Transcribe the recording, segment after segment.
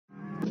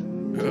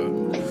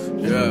Look,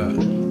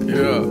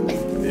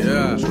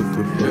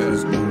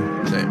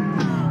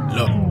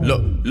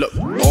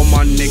 all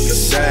my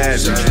niggas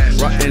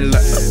savage, rotten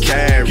like a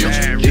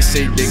carrot. They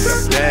say they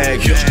got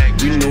baggage,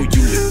 we know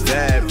you live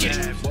average.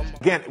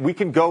 Again, we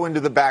can go into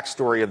the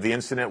backstory of the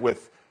incident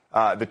with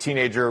the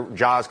teenager.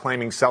 Ja's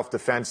claiming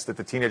self-defense, that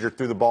the teenager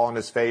threw the ball in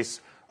his face.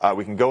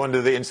 We can go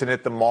into the incident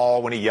at the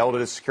mall when he yelled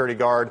at his security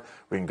guard.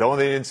 We can go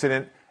into the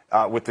incident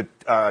with the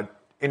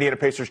Indiana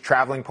Pacers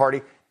traveling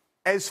party.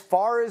 As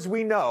far as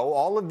we know,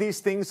 all of these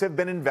things have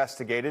been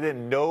investigated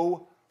and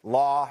no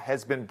law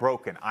has been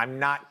broken. I'm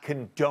not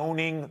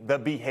condoning the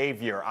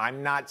behavior.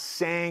 I'm not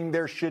saying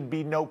there should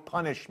be no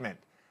punishment.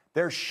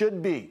 There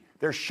should be.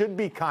 There should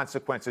be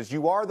consequences.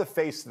 You are the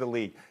face of the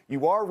league.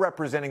 You are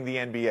representing the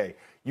NBA.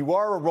 You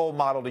are a role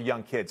model to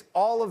young kids.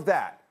 All of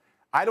that.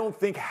 I don't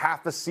think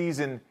half a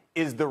season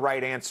is the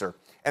right answer.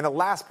 And the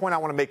last point I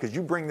want to make, because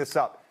you bring this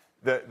up,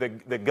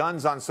 the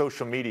guns on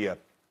social media.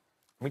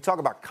 We talk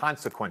about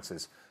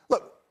consequences.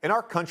 Look, in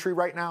our country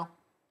right now,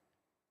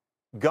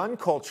 gun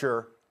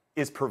culture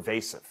is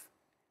pervasive.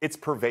 It's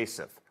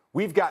pervasive.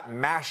 We've got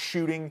mass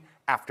shooting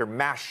after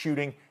mass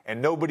shooting,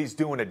 and nobody's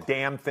doing a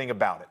damn thing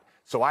about it.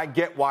 So I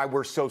get why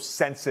we're so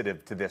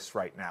sensitive to this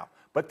right now.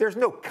 But there's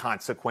no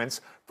consequence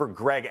for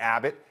Greg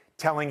Abbott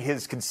telling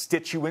his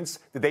constituents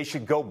that they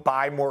should go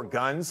buy more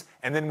guns,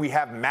 and then we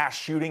have mass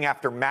shooting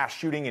after mass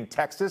shooting in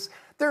Texas.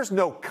 There's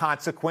no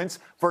consequence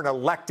for an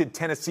elected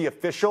Tennessee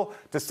official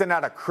to send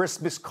out a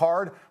Christmas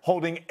card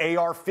holding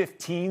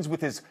AR-15s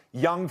with his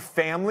young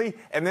family,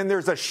 and then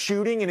there's a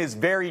shooting in his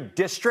very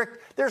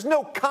district. There's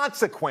no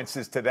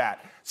consequences to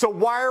that. So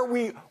why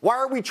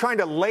are we trying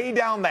to lay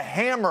down the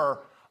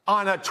hammer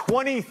on a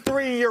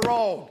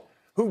 23-year-old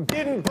who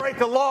didn't break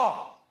a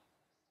law?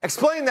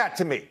 Explain that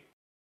to me.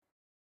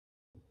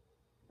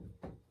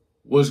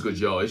 What's good,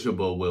 y'all? It's your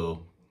boy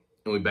Will,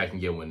 and we're back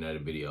again with another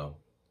video.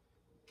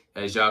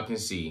 As y'all can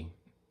see,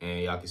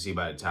 and y'all can see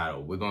by the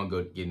title, we're gonna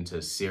get into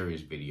a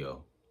serious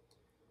video.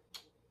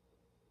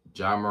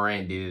 Ja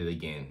Morant did it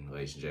again,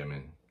 ladies and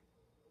gentlemen.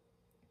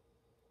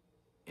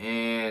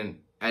 And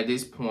at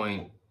this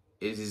point,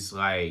 it's just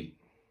like,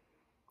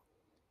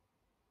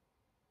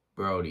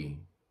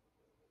 Brody,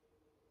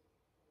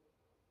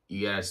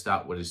 you gotta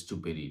stop with the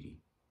stupidity.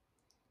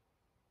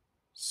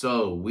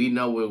 So we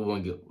know we're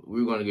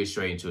gonna get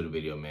straight into the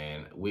video,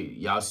 man.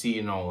 Y'all see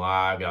it on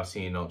live, y'all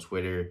seen it on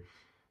Twitter,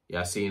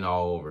 y'all seen it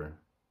all over.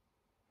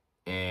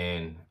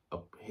 And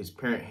his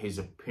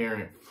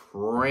apparent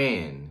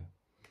friend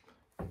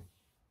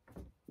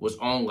was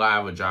on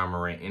live with Ja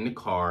Morant in the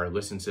car,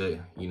 listening to,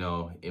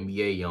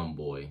 NBA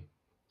Youngboy.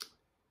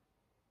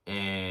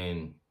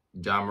 And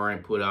Ja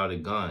Morant put out a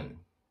gun.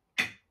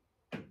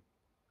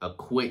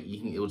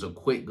 It was a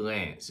quick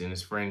glance, and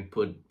his friend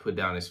put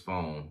down his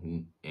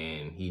phone,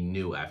 and he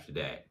knew after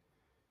that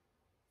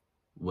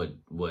what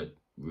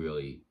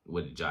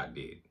Ja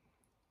did.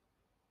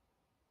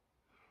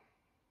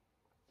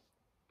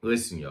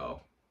 Listen,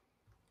 y'all.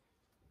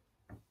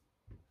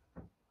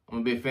 I'm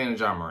a big fan of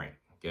Ja Morant,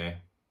 okay?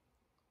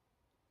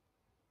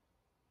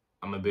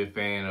 I'm a big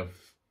fan of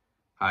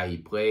how he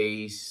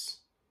plays,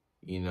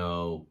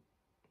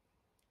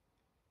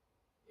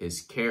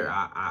 his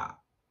character.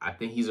 I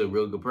think he's a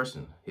real good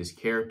person. His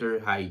character,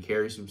 how he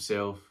carries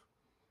himself.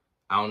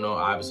 I don't know.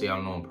 Obviously, I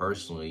don't know him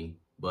personally,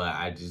 but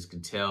I just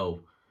could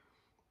tell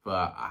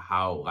for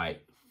how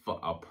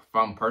a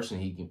fun person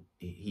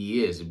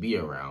he is to be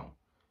around.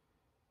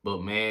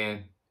 But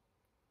man,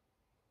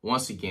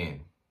 once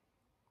again,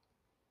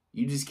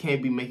 you just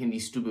can't be making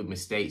these stupid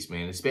mistakes,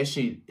 man.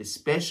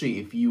 Especially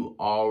if you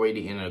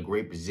already in a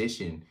great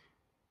position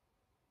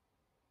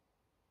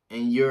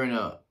and you're in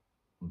a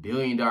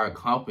billion-dollar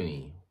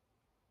company.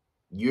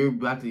 You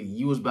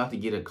was about to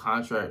get a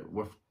contract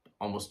worth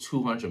almost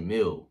 $200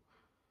 million.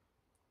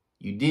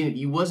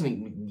 You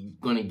wasn't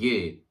gonna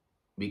get it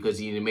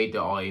because you didn't make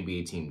the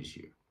All-NBA team this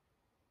year.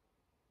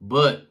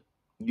 But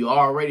you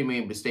already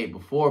made a mistake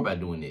before by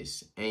doing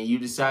this, and you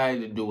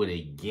decided to do it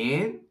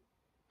again.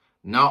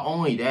 Not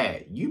only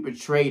that, you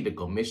betrayed the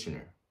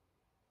commissioner.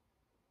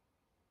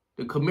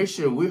 The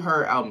commissioner, we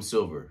heard Adam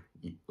Silver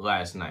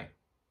last night.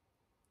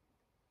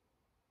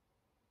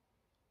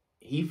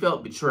 He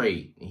felt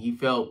betrayed, and he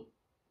felt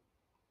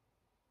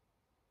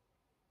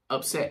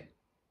upset.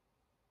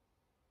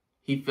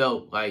 He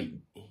felt like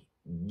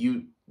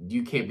you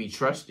can't be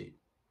trusted.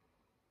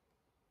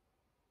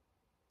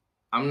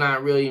 I'm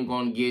not really even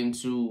going to get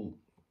into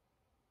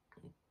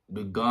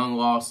the gun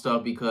law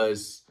stuff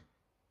because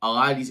a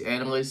lot of these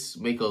analysts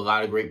make a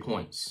lot of great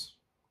points,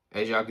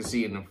 as y'all can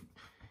see in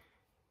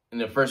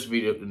the first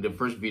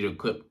video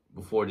clip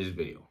before this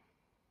video.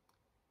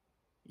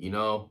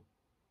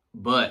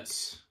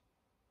 But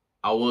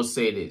I will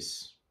say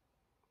this.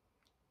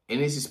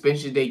 Any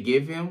suspension they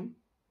give him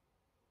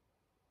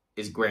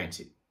is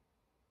granted.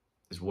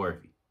 It's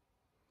worthy.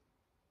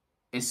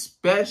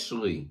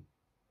 Especially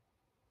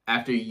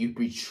after you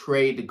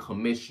betrayed the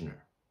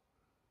commissioner.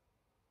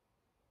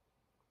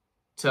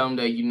 Tell him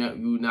that you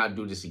will not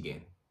do this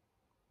again.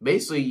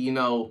 Basically,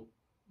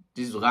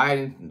 just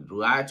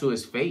lied to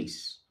his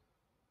face.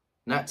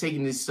 Not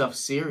taking this stuff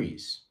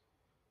serious.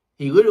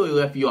 He literally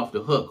left you off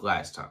the hook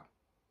last time.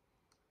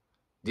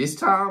 This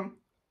time,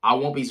 I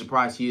won't be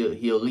surprised he'll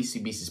at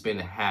least be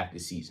suspended half the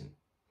season.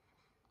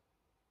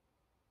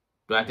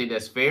 Do I think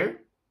that's fair?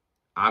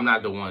 I'm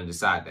not the one to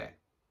decide that.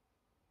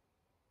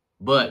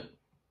 But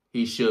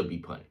he should be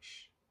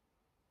punished.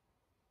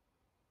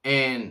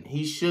 And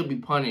he should be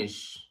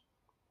punished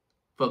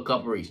for a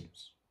couple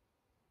reasons.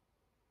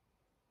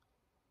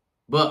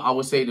 But I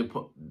would say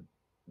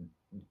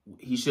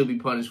he should be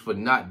punished for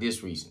not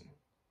this reason.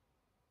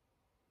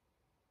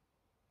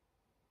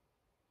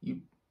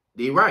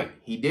 They're right.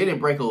 He didn't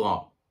break a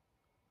law.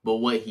 But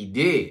what he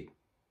did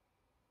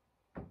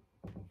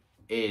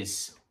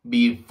is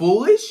being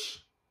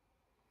foolish,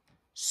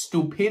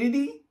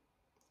 stupidity,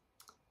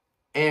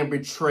 and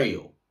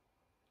betrayal.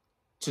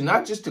 To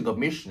not just the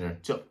commissioner,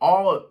 to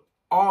all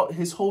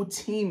his whole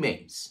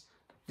teammates,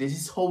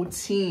 his whole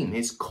team,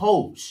 his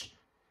coach,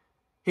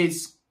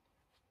 his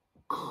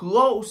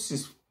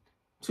closest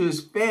to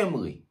his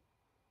family.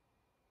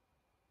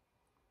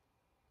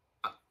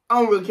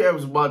 I don't really care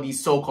about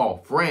these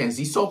so-called friends.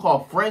 These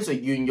so-called friends are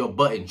getting your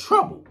butt in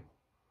trouble.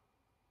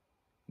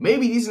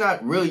 Maybe these are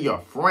not really your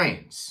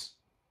friends.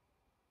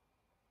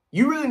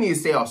 You really need to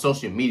stay off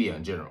social media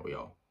in general,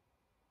 yo.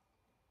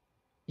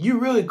 You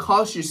really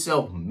cost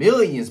yourself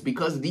millions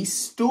because of these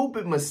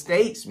stupid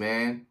mistakes,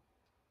 man.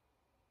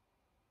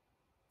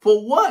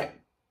 For what?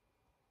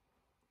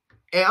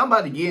 And I'm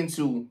about to get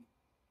into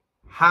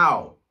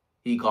how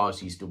he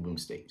caused these stupid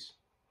mistakes.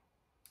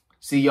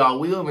 See, y'all,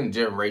 we live in a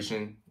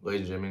generation,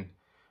 ladies and gentlemen,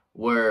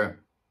 where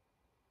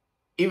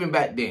even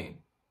back then,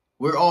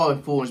 we're all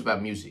influenced by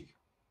music.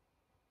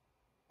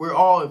 We're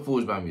all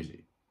influenced by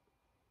music.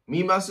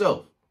 Me,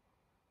 myself.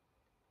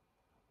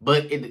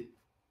 But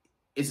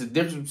it's a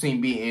difference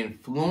between being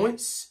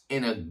influenced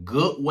in a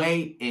good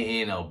way and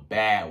in a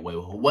bad way.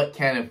 What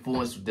kind of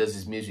influence does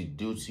this music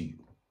do to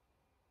you?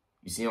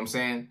 You see what I'm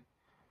saying?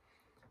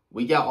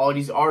 We got all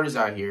these artists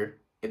out here.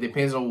 It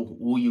depends on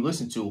who you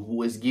listen to,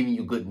 who is giving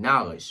you good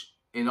knowledge.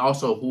 And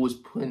also who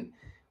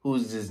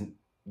is just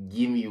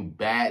giving you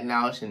bad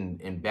knowledge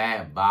and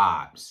bad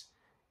vibes.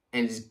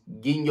 And just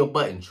getting your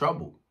butt in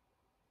trouble.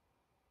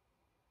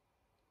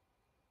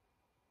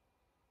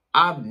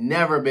 I've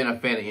never been a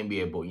fan of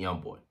NBA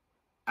Youngboy.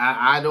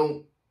 I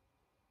don't.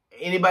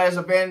 Anybody that's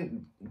a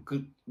fan,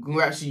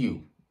 congrats to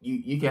you.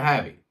 You can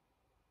have it.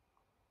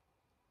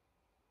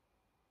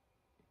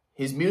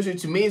 His music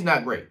to me is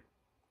not great.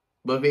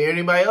 But for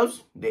anybody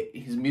else,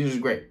 his music is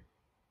great.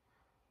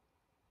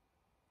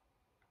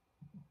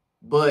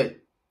 But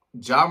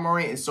Ja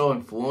Morant is so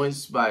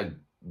influenced by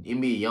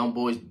NBA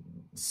Youngboy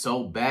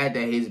so bad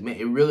that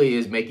it really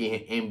is making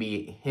him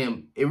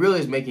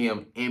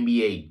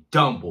NBA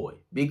dumb boy.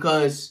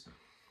 Because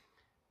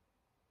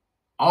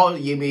all the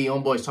NBA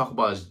Youngboys talk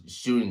about is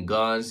shooting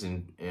guns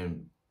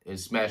and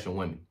smashing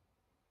women.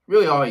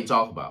 Really all he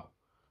talk about.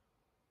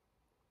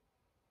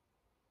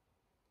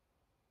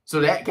 So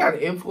that kind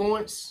of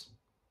influence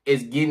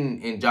is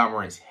getting in Ja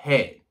Morant's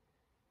head.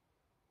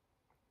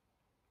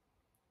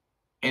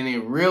 And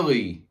it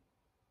really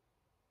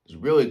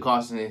is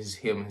costing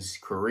him his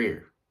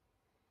career.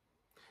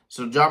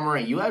 So Ja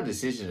Morant, you have a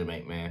decision to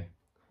make, man.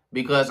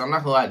 Because I'm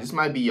not gonna lie, this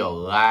might be your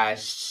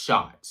last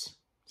shot.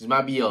 This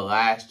might be your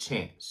last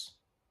chance.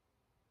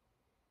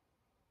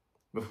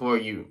 Before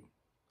you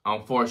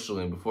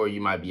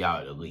might be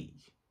out of the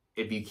league.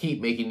 If you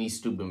keep making these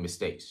stupid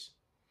mistakes.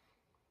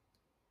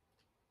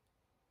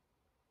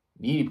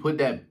 You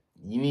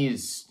need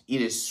to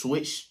either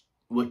switch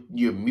with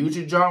your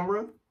music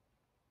genre.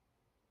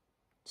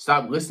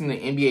 Stop listening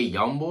to NBA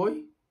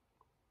Youngboy.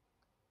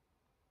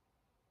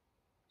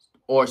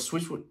 Or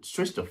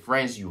switch the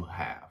friends you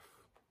have.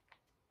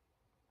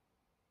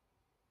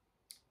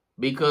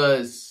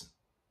 Because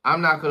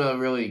I'm not going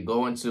to really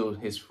go into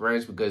his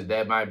friends because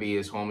that might be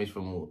his homies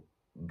from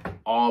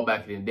all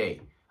back in the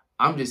day.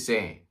 I'm just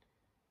saying,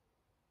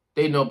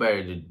 they know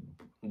better to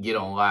get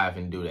on live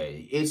and do that.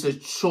 It's a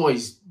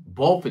choice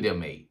both of them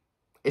made.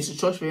 It's a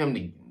choice for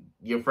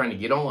your friend to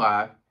get on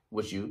live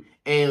with you.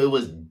 And it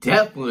was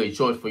definitely a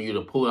choice for you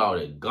to pull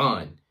out a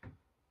gun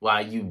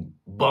while you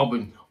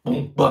bumping,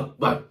 boom, bump,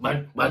 bump,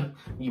 bump, bump.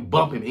 You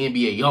bumping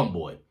NBA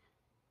Youngboy.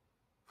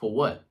 For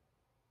what?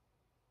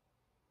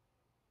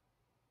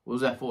 What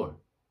was that for?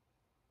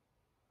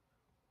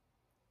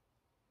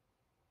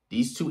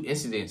 These two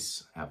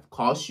incidents have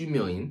cost you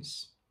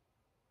millions.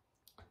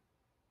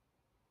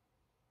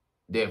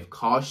 They have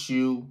cost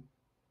you,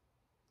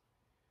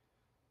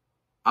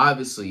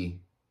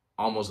 obviously,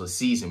 almost a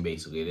season,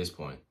 basically, at this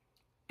point.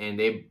 And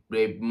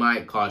they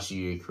might cost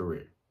you your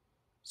career.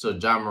 So,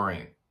 Ja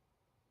Morant,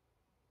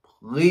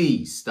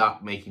 please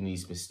stop making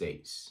these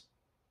mistakes.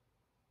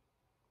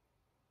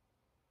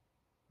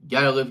 You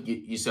gotta look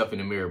yourself in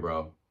the mirror,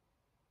 bro.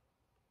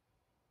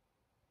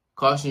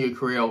 Costing your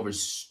career over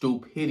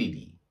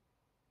stupidity.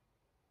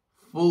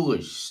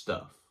 Foolish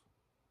stuff.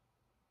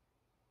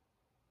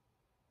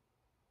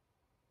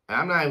 And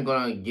I'm not even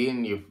gonna get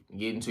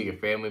into your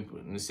family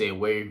and say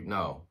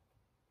no.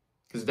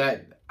 Because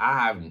I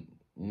have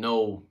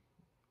no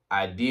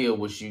idea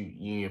what you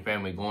and your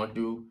family going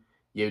through.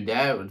 Your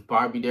dad would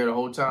probably be there the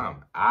whole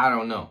time. I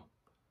don't know.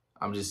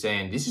 I'm just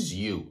saying, this is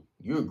you.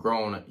 You're a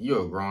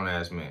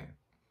grown-ass man.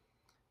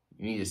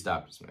 You need to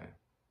stop this, man.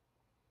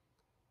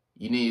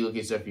 You need to look at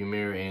yourself in the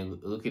mirror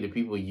and look at the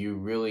people you're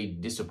really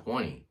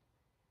disappointing.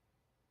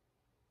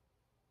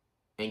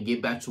 And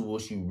get back to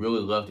what you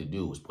really love to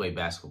do, is play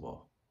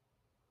basketball.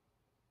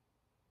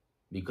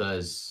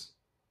 Because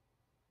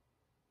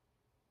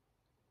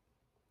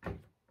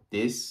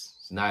this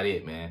is not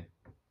it, man.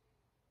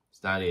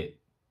 It's not it.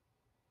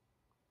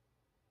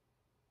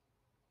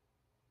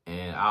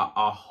 And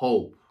I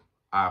hope,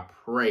 I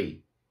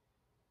pray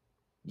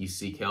you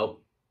seek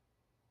help.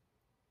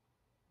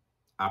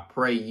 I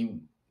pray you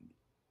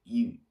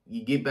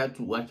get back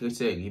to, like I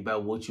said, get back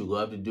to what you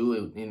love to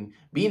do and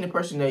being the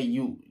person that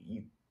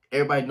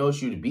everybody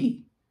knows you to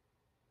be.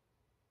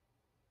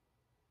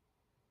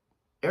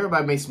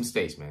 Everybody makes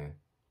mistakes, man.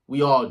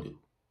 We all do.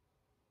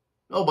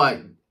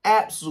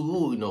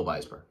 Absolutely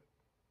nobody's perfect.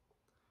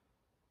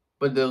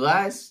 But the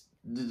last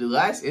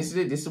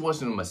incident, this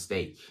wasn't a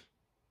mistake.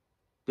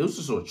 This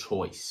was a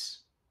choice.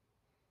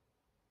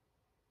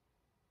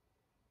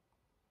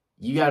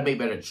 You gotta make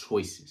better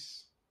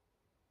choices.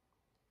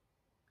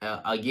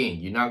 Again,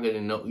 you're not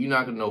gonna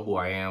know who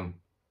I am,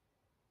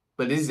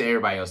 but this is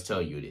everybody else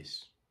telling you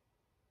this.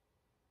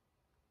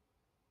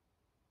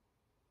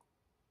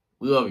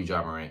 We love you,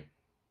 Ja Morant.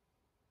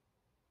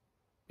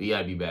 But you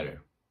gotta be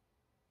better.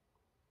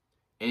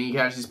 Any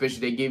kind of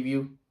suspension they give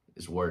you,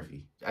 it's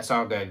worthy. That's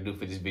all I gotta do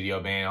for this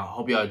video, man. I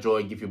hope y'all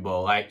enjoyed. Give your boy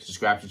a like,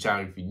 subscribe to the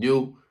channel if you're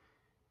new.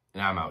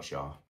 And I'm out, y'all.